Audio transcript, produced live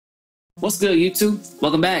What's good, YouTube?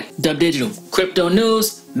 Welcome back. Dub Digital. Crypto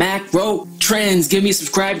news, macro trends. Give me a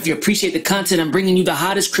subscribe if you appreciate the content. I'm bringing you the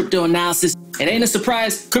hottest crypto analysis. It ain't a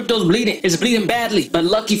surprise. Crypto's bleeding. It's bleeding badly. But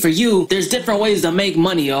lucky for you, there's different ways to make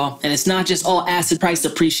money, y'all. And it's not just all asset price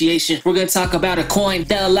appreciation. We're going to talk about a coin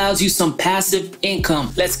that allows you some passive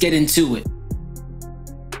income. Let's get into it.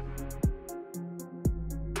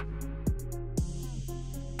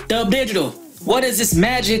 Dub Digital. What is this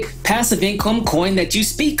magic passive income coin that you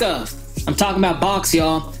speak of? I'm talking about Box,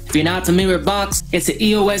 y'all. If you're not familiar with Box, it's an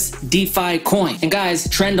EOS DeFi coin. And guys,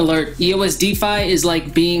 trend alert, EOS DeFi is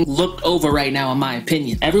like being looked over right now, in my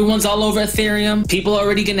opinion. Everyone's all over Ethereum. People are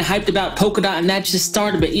already getting hyped about Polkadot, and that just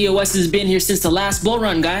started, but EOS has been here since the last bull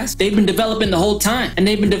run, guys. They've been developing the whole time, and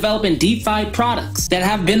they've been developing DeFi products that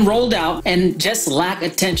have been rolled out and just lack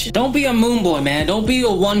attention. Don't be a moon boy, man. Don't be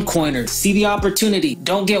a one coiner. See the opportunity.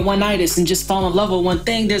 Don't get one-itis and just fall in love with one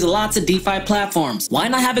thing. There's lots of DeFi platforms. Why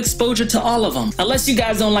not have exposure to all of them? Unless you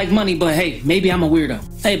guys don't like money, but hey, maybe I'm a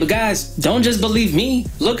weirdo. Hey, but guys, don't just believe me.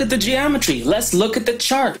 Look at the geometry. Let's look at the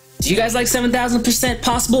chart. Do you guys like 7,000%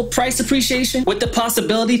 possible price appreciation with the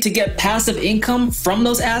possibility to get passive income from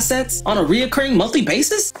those assets on a reoccurring monthly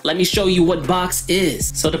basis? Let me show you what Box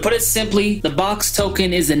is. So to put it simply, the Box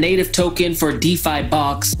token is the native token for DeFi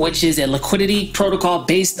Box, which is a liquidity protocol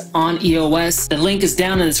based on EOS. The link is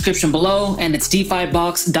down in the description below, and it's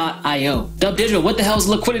defibox.io. Dub Digital, what the hell is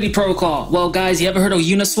liquidity protocol? Well, guys, you ever heard of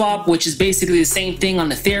Uniswap, which is basically the same thing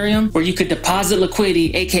on Ethereum, where you could deposit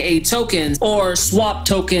liquidity, aka tokens, or swap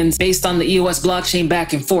tokens based on the EOS blockchain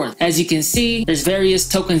back and forth. As you can see, there's various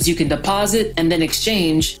tokens you can deposit and then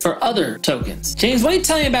exchange for other tokens. James, what are you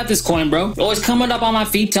telling me about this coin, bro? You're always coming up on my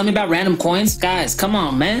feed, tell me about random coins. Guys, come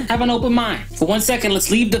on, man. Have an open mind. For 1 second,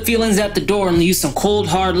 let's leave the feelings at the door and use some cold,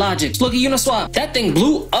 hard logic. Look at Uniswap. That thing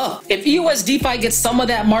blew up. If EOS DeFi gets some of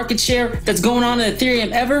that market share that's going on in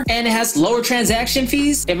Ethereum ever, and it has lower transaction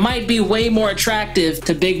fees, it might be way more attractive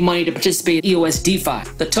to big money to participate in EOS DeFi.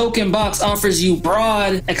 The token Box offers you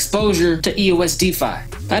broad exposure to EOS DeFi.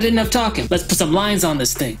 I did enough talking. Let's put some lines on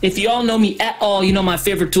this thing. If you all know me at all, you know my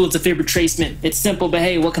favorite tool is a favorite tracement. It's simple, but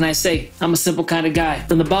hey, what can I say? I'm a simple kind of guy.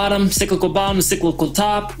 From the bottom to cyclical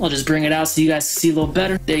top. I'll just bring it out so you guys can see a little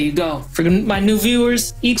better. There you go. For my new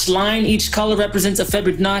viewers, each line, each color represents a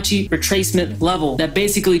Fibonacci retracement level that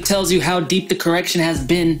basically tells you how deep the correction has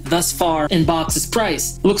been thus far in Box's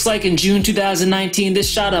price. Looks like in June 2019, this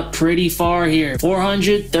shot up pretty far here.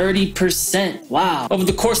 430%. Wow. Over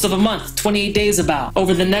the course of a month, 28 days about.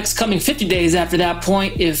 Over the next coming 50 days after that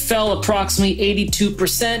point, it fell approximately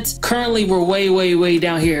 82%. Currently, we're way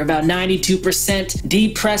down here, about 92%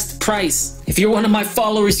 depressed price. If you're one of my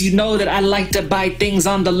followers, you know that I like to buy things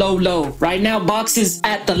on the low. Right now, Box is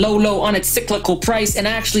at the low on its cyclical price, and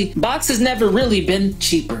actually, Box has never really been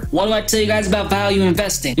cheaper. What do I tell you guys about value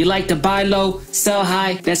investing? You like to buy low, sell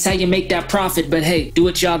high. That's how you make that profit, but hey, do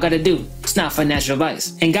what y'all gotta do. It's not financial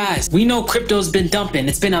advice. And guys, we know crypto's been dumping.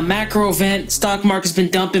 It's been a macro event. Stock market's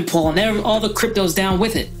been dumping, pulling all the cryptos down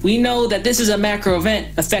with it. We know that this is a macro event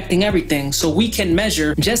affecting everything, so we can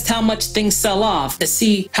measure just how much things sell off to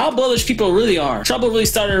see how bullish people really are. Trouble really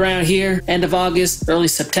started around here, end of August, early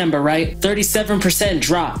September, right? 37%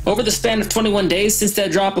 drop. Over the span of 21 days since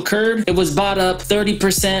that drop occurred, it was bought up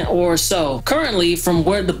 30% or so. Currently, from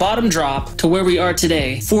where the bottom dropped to where we are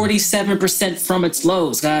today, 47% from its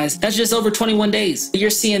lows, guys. That's just over 21 days. You're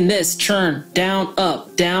seeing this churn down,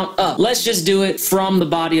 up, down, up. Let's just do it from the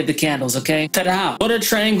body of the candles, okay? Ta-da! What are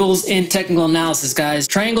triangles in technical analysis, guys?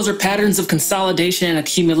 Triangles are patterns of consolidation and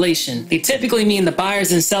accumulation. They typically mean the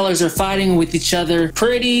buyers and sellers are fighting with each other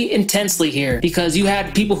pretty intensely here, because you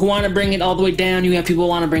have people who want to bring it all the way down, you have people who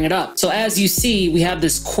want to bring it up. So as you see, we have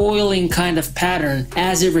this coiling kind of pattern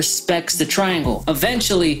as it respects the triangle.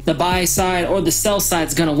 Eventually, the buy side or the sell side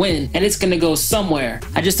is going to win, and it's going to go somewhere.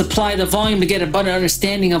 I just apply the volume to get a better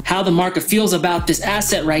understanding of how the market feels about this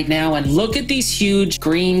asset right now, and look at these huge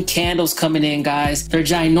green candles coming in, guys. They're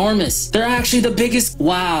ginormous. They're actually the biggest,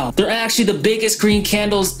 wow, they're actually the biggest green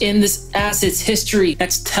candles in this asset's history.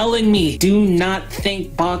 That's telling me, do not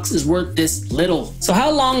think Box is worth this little. So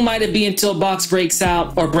how long might it be until Box breaks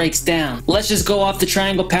out or breaks down? Let's just go off the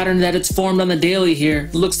triangle pattern that it's formed on the daily here.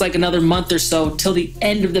 It looks like another month or so till the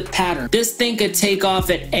end of the pattern. This thing could take off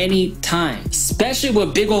at any time, especially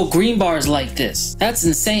with big old green bars like this. That's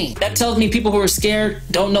insane. That tells me people who are scared,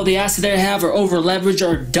 don't know the asset they have, or over leveraged,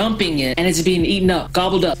 or dumping it, and it's being eaten up,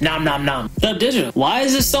 gobbled up. Nom nom nom. Dub Digital. Why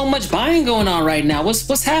is there so much buying going on right now?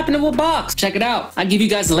 What's happening with Box? Check it out. I give you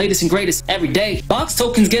guys the latest and greatest greatest every day. Box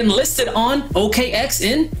tokens getting listed on OKX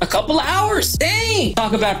in a couple of hours. Dang!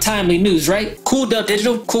 Talk about timely news, right? Cool Dub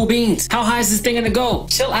Digital, cool beans. How high is this thing gonna go?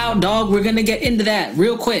 Chill out, dog. We're gonna get into that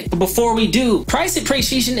real quick. But before we do, price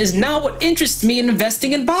appreciation is not what interests me in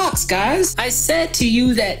investing in Box, guys. I said to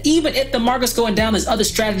you that even if the market's going down, there's other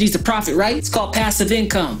strategies to profit, right? It's called passive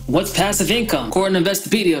income. What's passive income? According to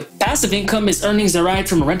Investopedia, passive income is earnings derived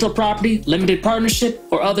from a rental property, limited partnership,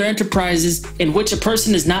 or other enterprises in which a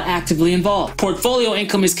person is not actively involved. Portfolio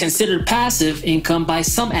income is considered passive income by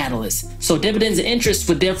some analysts, so dividends and interest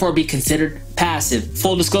would therefore be considered passive.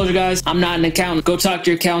 Full disclosure, guys, I'm not an accountant. Go talk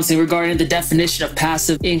to your accountant regarding the definition of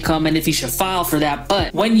passive income and if you should file for that.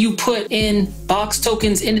 But when you put in Box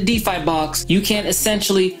tokens in the DeFi box, you can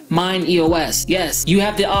essentially mine EOS. Yes, you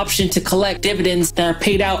have the option to collect dividends that are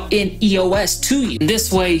paid out in EOS to you.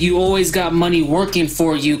 This way, you always got money working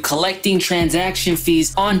for you, collecting transaction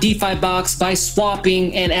fees on DeFi box by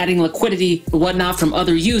swapping and adding liquidity and whatnot from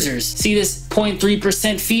other users. See this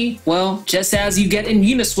 0.3% fee? Well, just as you get in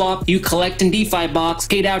Uniswap, you collect in DeFi box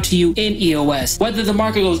paid out to you in EOS. Whether the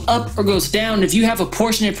market goes up or goes down, if you have a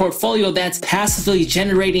portion of your portfolio that's passively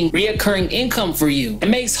generating reoccurring income for you, it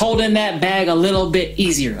makes holding that bag a little bit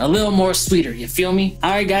easier, a little more sweeter. You feel me?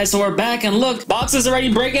 All right, guys, so we're back and look, Box is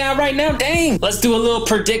already breaking out right now. Dang. Let's do a little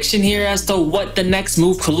prediction here as to what the next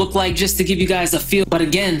move could look like, just to give you guys a feel. But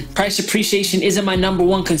again, price appreciation isn't my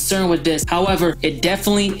 #1 concern with this. However, it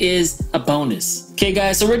definitely is a bonus. Okay,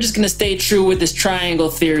 guys, so we're just going to stay true with this triangle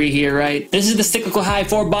theory here, right? This is the cyclical high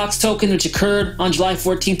for Box token, which occurred on July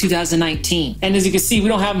 14, 2019. And as you can see, we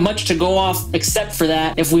don't have much to go off except for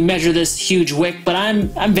that if we measure this huge wick. But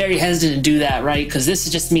I'm very hesitant to do that, right? Because this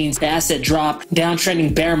just means the asset drop,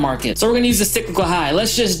 downtrending bear market. So we're going to use the cyclical high.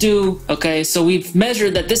 Let's just do, okay, so we've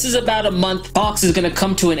measured that this is about a month. Box is going to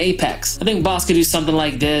come to an apex. I think Box could do something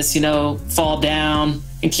like this, you know, fall down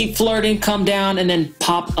and keep flirting, come down, and then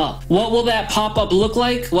pop up. What will that pop up look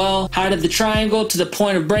like? Well, height of the triangle to the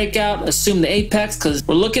point of breakout, assume the apex, because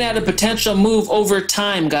we're looking at a potential move over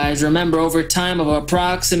time, guys. Remember, over time of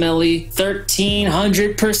approximately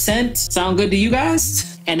 1,300%. Sound good to you guys?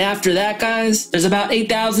 And after that, guys, there's about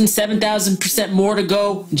 8,000, 7,000% more to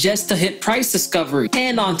go just to hit price discovery.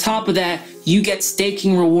 And on top of that, you get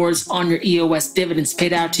staking rewards on your EOS dividends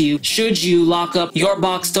paid out to you should you lock up your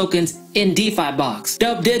Box tokens in DeFi box.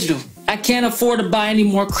 Dub Digital. I can't afford to buy any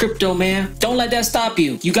more crypto, man. Don't let that stop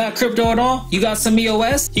you. You got crypto at all? You got some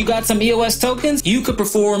EOS? You got some EOS tokens? You could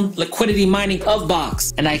perform liquidity mining of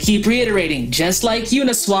Box. And I keep reiterating, just like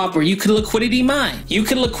Uniswap where you could liquidity mine, you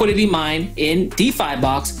can liquidity mine in DeFi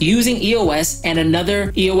box using EOS and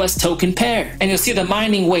another EOS token pair. And you'll see the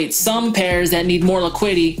mining weight. Some pairs that need more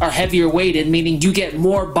liquidity are heavier weighted, meaning you get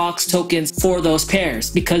more Box tokens for those pairs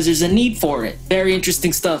because there's a need for it. Very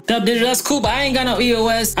interesting stuff. Dub Digital, that's cool, but I ain't got no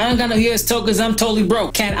EOS. I don't got no EOS tokens. I'm totally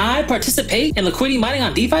broke. Can I participate in liquidity mining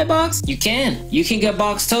on DeFi box? You can. You can get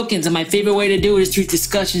Box tokens, and my favorite way to do it is through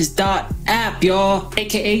discussions.app, y'all,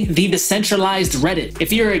 aka the decentralized Reddit.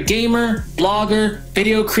 If you're a gamer, blogger,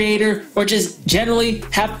 video creator, or just generally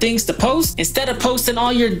have things to post, instead of posting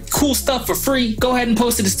all your cool stuff for free, go ahead and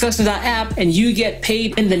post to discussions.app and you get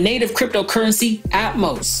paid in the native cryptocurrency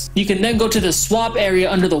Atmos. You can then go to the swap area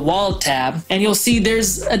under the wallet tab and you'll see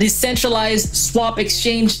there's a decentralized swap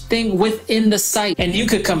exchange thing within the site, and you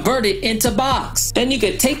could convert it into Box. Then you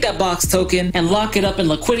could take that Box token and lock it up in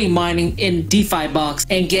liquidity mining in DeFi box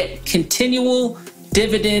and get continual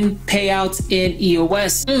dividend payouts in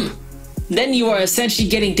EOS. Then you are essentially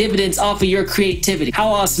getting dividends off of your creativity. How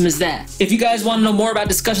awesome is that? If you guys want to know more about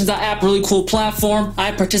discussions.app, really cool platform,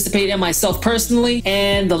 I participate in myself personally,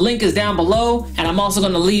 and the link is down below, and I'm also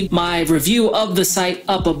going to leave my review of the site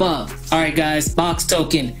up above. All right, guys, Box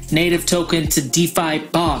token, native token to DeFi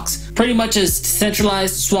box. Pretty much a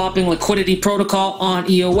centralized swapping liquidity protocol on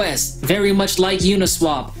EOS, very much like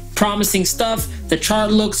Uniswap. Promising stuff. The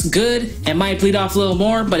chart looks good. It might bleed off a little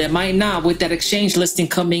more, but it might not with that exchange listing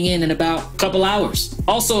coming in about a couple hours.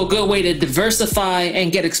 Also a good way to diversify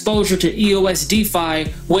and get exposure to EOS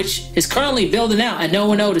DeFi, which is currently building out and no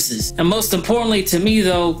one notices. And most importantly to me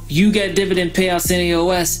though, you get dividend payouts in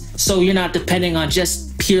EOS, so you're not depending on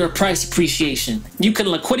just pure price appreciation. You can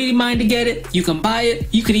liquidity mine to get it, you can buy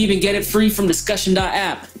it, you can even get it free from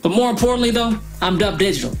discussion.app. But more importantly though, I'm Dub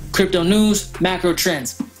Digital. Crypto news, macro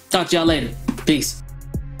trends. Talk to y'all later. Peace.